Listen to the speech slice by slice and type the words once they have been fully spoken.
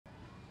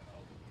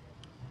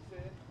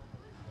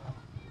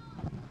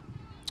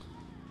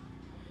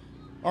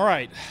All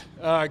right.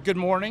 Good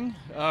morning.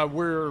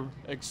 We're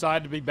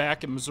excited to be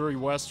back at Missouri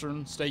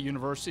Western State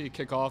University to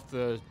kick off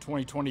the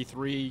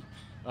 2023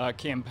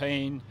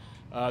 campaign.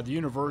 The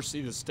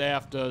university, the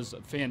staff does a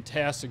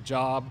fantastic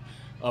job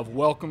of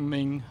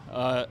welcoming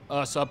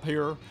us up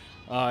here,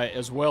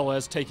 as well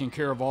as taking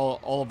care of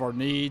all of our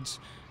needs.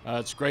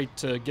 It's great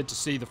to get to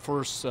see the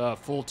first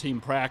full team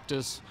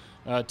practice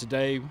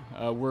today.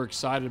 We're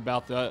excited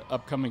about the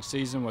upcoming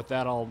season. With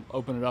that, I'll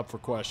open it up for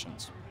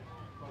questions.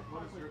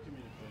 What has your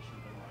communication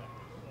been like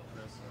with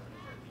Chris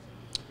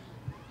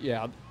or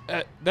Yeah,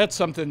 that's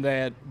something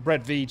that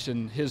Brett Veach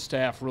and his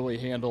staff really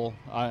handle.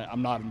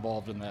 I'm not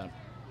involved in that.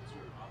 what's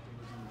your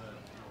optimism that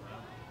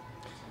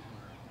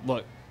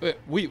he'll have?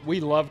 Look, we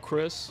love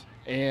Chris,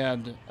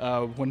 and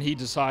when he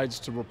decides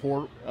to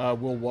report,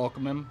 we'll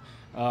welcome him.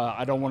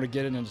 I don't want to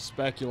get into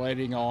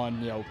speculating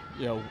on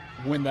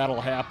when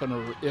that'll happen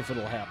or if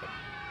it'll happen.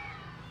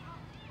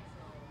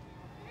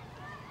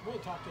 We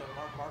talked to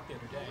Mark the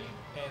other day,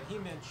 and he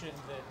mentioned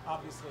that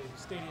obviously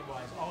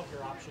stadium-wise, all of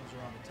your options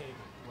are on the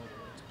table, whether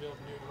it's build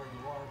new where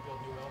you are,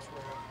 build new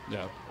elsewhere,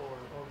 Yeah. or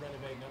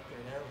renovate and upgrade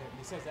Arrowhead. And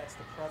he says that's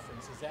the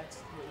preference. Is that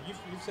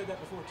you've said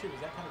that before too?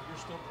 Is that kind of your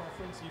still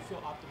preference? Do you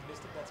feel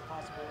optimistic that's a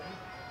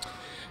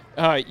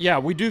possibility? Yeah,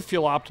 we do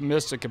feel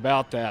optimistic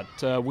about that.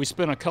 We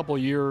spent a couple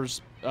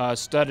years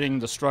studying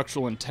the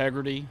structural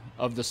integrity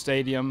of the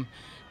stadium,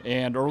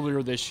 and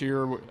earlier this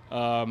year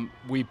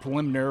we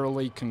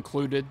preliminarily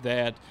concluded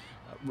that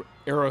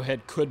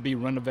Arrowhead could be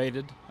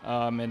renovated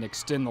and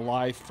extend the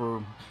life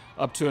for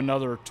up to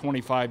another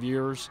 25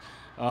 years.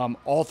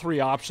 All three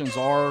options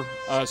are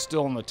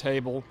still on the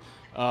table,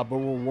 but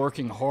we're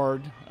working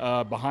hard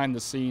behind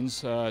the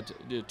scenes to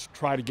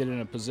try to get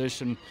in a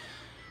position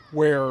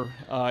where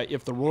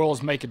if the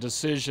Royals make a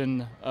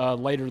decision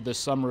later this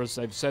summer, as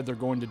they've said they're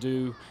going to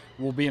do,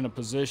 we'll be in a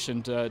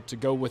position to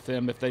go with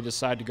them if they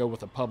decide to go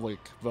with a public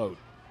vote.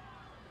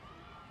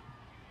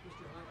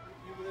 Mr. Hunt,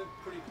 you live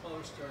pretty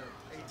close to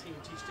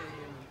AT&T Stadium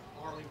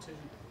in Arlington.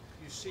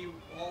 You see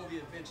all the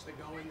events that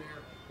go in there.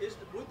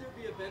 Would there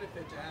be a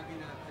benefit to having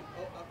an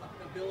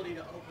ability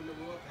to open the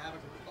roof, have an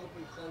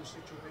open-close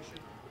situation?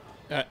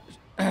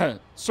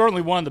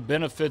 Certainly one of the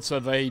benefits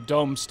of a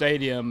dome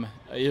stadium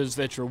is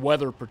that you're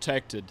weather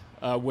protected,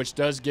 which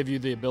does give you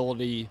the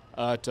ability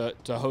to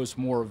host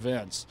more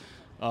events.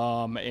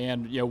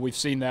 And we've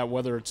seen that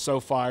whether it's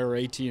SoFi or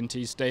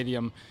AT&T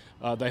Stadium,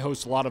 they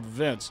host a lot of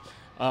events.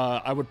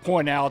 I would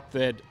point out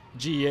that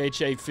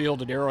GEHA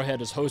Field at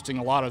Arrowhead is hosting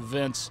a lot of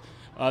events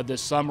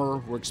this summer.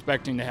 We're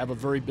expecting to have a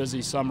very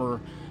busy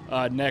summer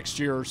next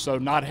year, so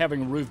not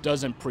having a roof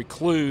doesn't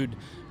preclude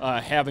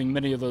having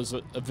many of those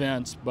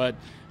events, but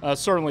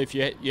certainly if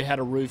you had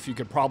a roof, you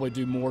could probably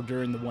do more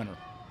during the winter.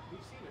 We've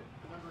seen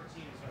a number of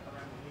teams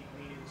around the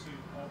league lean into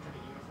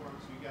alternate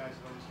uniforms. You guys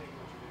have always taken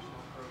a traditional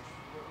approach.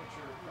 What's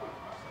your thought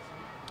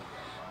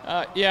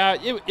process?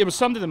 Yeah, it was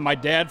something that my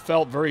dad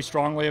felt very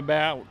strongly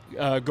about,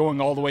 going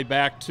all the way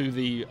back to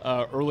the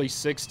early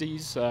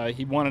 60s.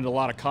 He wanted a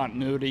lot of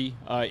continuity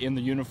in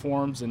the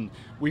uniforms, and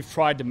we've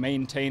tried to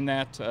maintain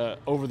that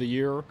over the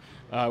year.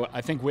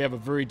 I think we have a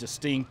very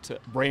distinct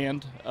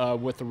brand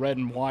with the red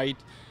and white,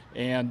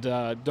 and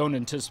don't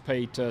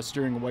anticipate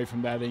steering away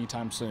from that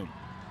anytime soon.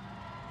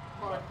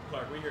 Clark,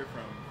 we hear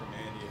from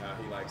Andy how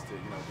he likes to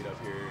get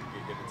up here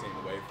and get the team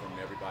away from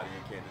everybody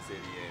in Kansas City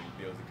and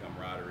build the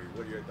camaraderie.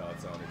 What are your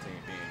thoughts on the team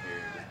being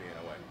here and just being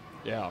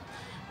away?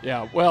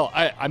 Yeah. Well,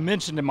 I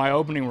mentioned in my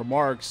opening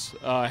remarks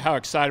how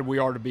excited we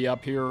are to be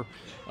up here.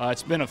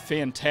 It's been a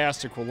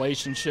fantastic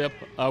relationship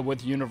with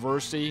the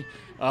university.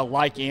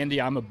 Like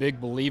Andy, I'm a big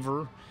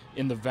believer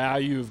in the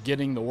value of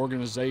getting the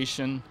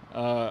organization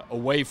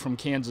away from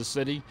Kansas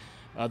City.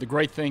 The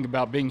great thing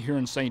about being here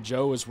in St.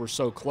 Joe is we're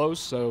so close.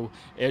 So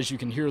as you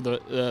can hear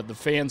the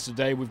fans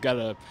today, we've got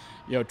a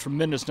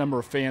tremendous number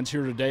of fans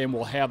here today, and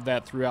we'll have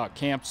that throughout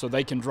camp so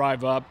they can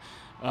drive up.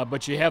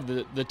 But you have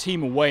the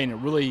team away, and it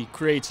really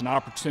creates an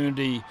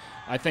opportunity,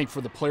 I think,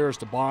 for the players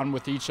to bond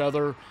with each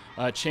other,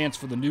 a chance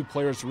for the new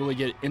players to really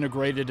get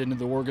integrated into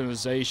the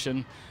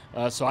organization.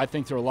 So I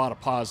think there are a lot of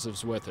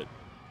positives with it.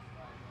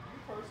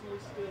 Do you personally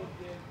still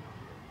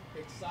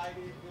get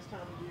excited this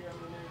time of year? I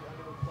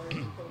know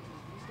players and coaches.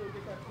 Do you still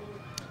get that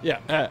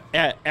feeling?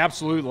 Yeah,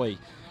 absolutely.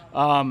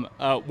 One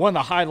of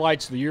the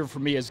highlights of the year for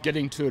me is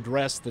getting to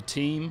address the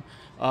team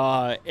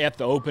at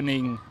the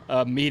opening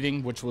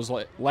meeting, which was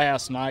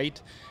last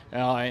night.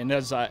 And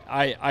as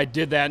I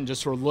did that and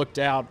just sort of looked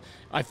out,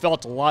 I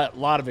felt a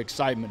lot of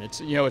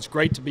excitement. It's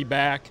great to be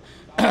back.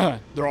 There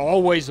are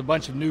always a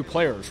bunch of new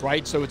players,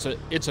 right? So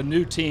it's a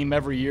new team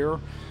every year.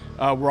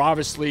 We're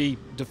obviously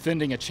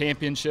defending a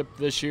championship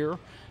this year.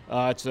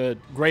 It's a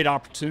great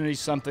opportunity,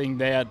 something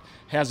that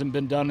hasn't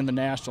been done in the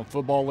National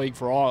Football League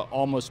for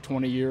almost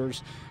 20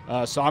 years.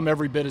 So I'm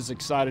every bit as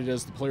excited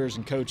as the players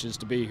and coaches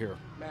to be here.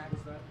 Matt, is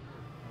that?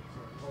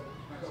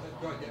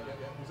 Go ahead.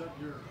 Was that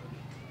your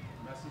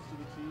message to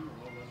the team,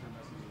 or what was your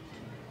message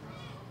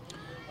to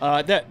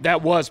the team?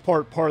 That was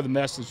part of the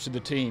message to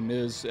the team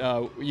is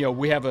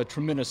we have a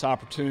tremendous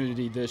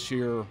opportunity this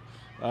year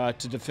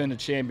to defend a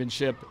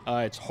championship.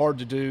 It's hard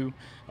to do.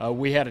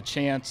 We had a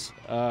chance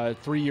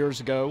 3 years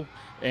ago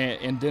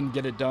and didn't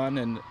get it done,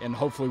 and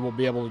hopefully we'll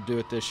be able to do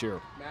it this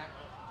year. Matt,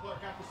 Clark,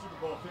 after Super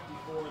Bowl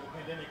 54, the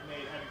pandemic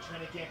made having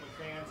training camp with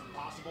fans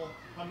impossible.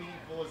 How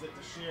meaningful is it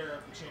to share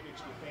the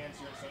championship with fans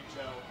here at St.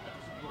 Joe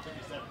after Super Bowl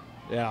 57?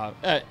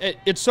 Yeah,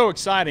 it's so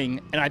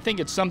exciting, and I think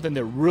it's something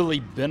that really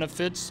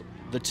benefits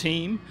the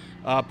team,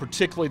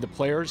 particularly the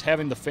players.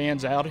 Having the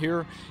fans out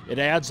here, it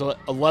adds a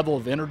level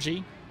of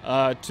energy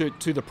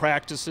to the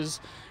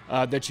practices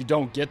that you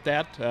don't get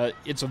that.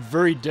 It's a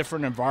very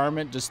different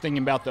environment, just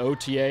thinking about the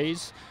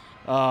OTAs.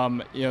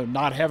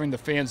 Not having the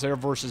fans there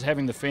versus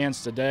having the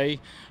fans today.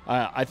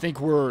 I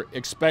think we're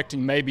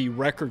expecting maybe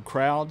record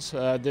crowds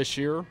this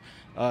year.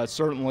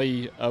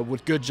 Certainly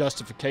with good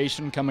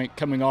justification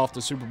coming off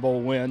the Super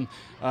Bowl win.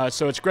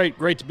 So it's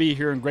great to be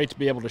here and great to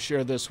be able to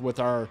share this with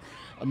our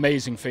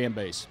amazing fan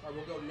base. All right,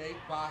 we'll go Nate,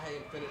 Bahe,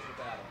 and finish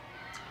with Adam.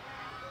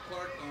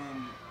 Clark,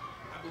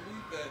 I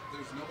believe that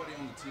there's nobody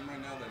on the team right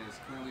now that is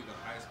currently the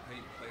highest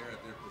paid player at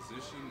their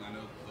position. I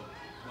know the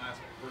last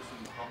person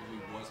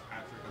probably was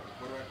Patrick at the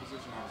quarterback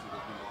position. Obviously,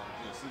 there's been a lot of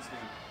deals since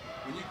then.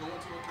 When you go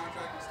into a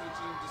contract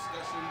extension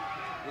discussion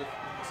with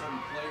a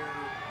certain player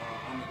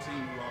on the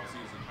team who obviously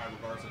is in high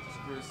regard, such as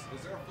Chris,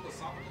 is there a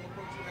philosophical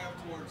approach you have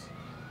towards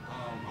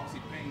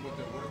obviously paying what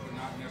they're worth and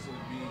not necessarily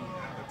being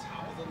at the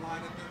top of the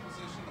line at their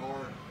position,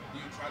 or do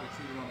you try to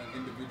treat it on an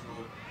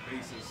individual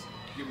basis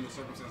given the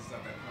circumstances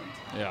at that point?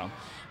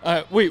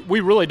 Yeah, we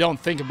really don't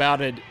think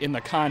about it in the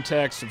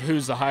context of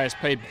who's the highest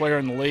paid player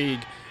in the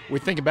league. We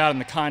think about it in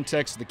the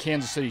context of the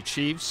Kansas City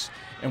Chiefs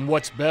and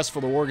what's best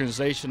for the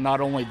organization,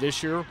 not only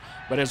this year,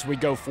 but as we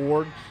go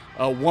forward.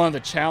 One of the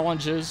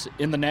challenges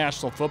in the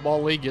National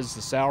Football League is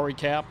the salary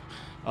cap,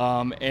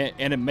 and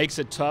it makes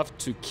it tough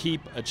to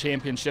keep a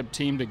championship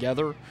team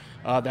together.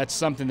 That's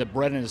something that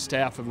Brett and his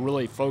staff have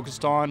really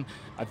focused on.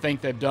 I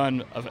think they've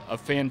done a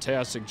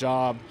fantastic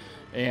job,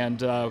 and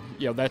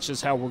that's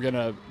just how we're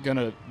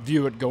gonna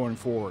view it going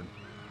forward.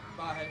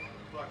 Bahe.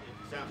 Clark,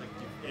 it sounds like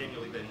you've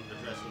annually been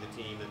addressing the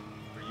team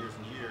for years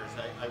and years.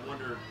 I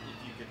wonder if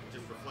you could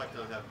just reflect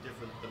on how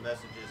different the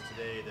message is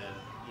today than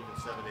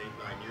even 7, 8,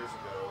 9 years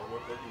ago, or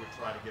what you would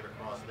try to get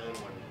across then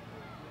when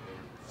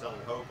you're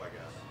selling hope, I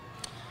guess.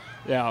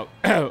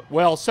 Yeah,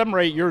 well, 7 or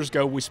 8 years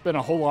ago, we spent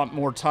a whole lot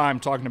more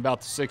time talking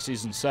about the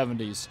 60s and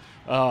 70s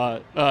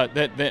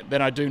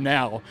than I do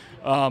now.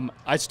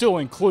 I still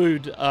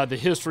include the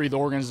history of the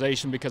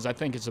organization because I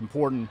think it's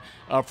important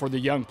for the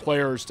young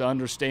players to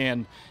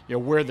understand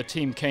where the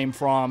team came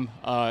from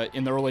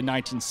in the early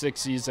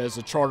 1960s as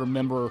a charter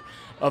member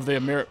of the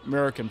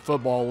American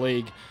Football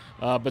League.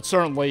 But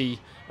certainly,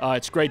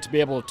 it's great to be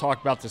able to talk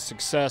about the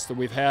success that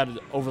we've had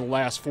over the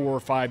last 4 or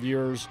 5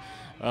 years.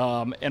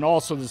 And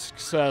also the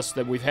success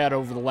that we've had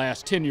over the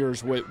last 10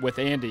 years with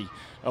Andy.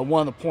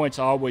 One of the points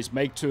I always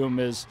make to him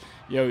is,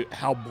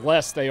 how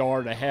blessed they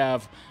are to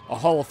have a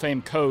Hall of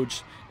Fame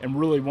coach and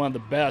really one of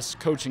the best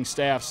coaching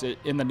staffs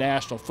in the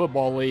National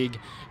Football League.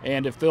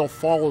 And if they'll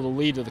follow the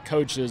lead of the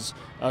coaches,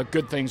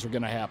 good things are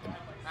going to happen.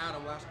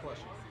 Adam, last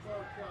question.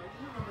 Clark,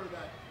 you remember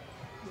that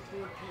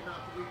report came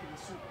out the week of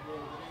the Super Bowl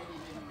that Andy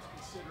maybe was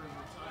considering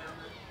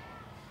retirement.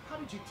 How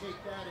did you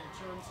take that in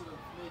terms of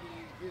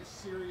maybe his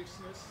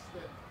seriousness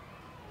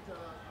that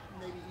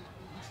maybe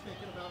he's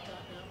thinking about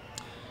that now?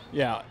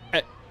 Yeah,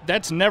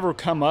 that's never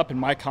come up in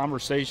my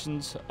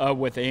conversations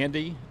with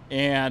Andy,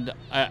 and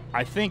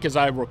I think as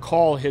I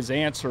recall his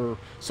answer,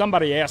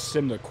 somebody asked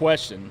him the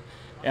question,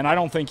 and I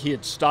don't think he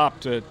had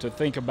stopped to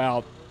think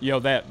about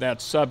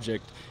that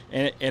subject,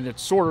 and it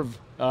sort of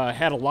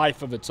had a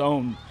life of its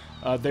own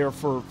there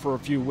for a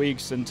few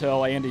weeks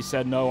until Andy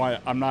said, no,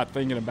 I'm not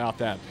thinking about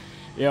that.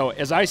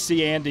 As I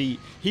see Andy,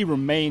 he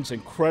remains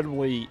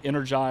incredibly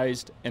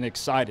energized and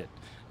excited.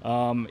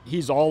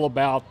 He's all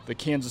about the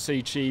Kansas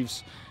City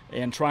Chiefs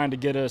and trying to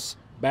get us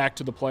back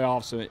to the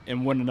playoffs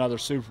and win another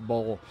Super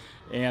Bowl.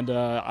 And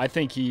I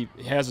think he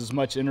has as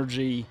much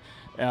energy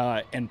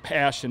and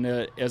passion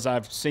as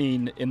I've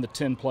seen in the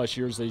 10-plus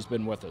years that he's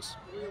been with us.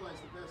 I realize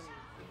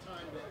the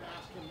time to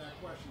ask him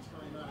that question is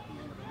probably not at the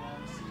end of a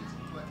long season,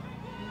 but do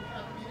you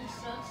have any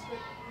sense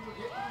that we're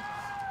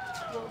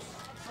getting close,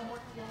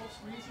 somewhat close,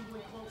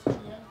 reasonably close to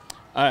the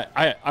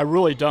end? I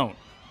really don't.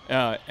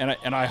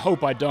 And I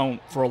hope I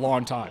don't for a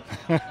long time.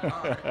 All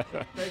right.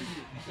 Thank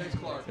you. Thanks,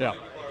 Clark. Yeah.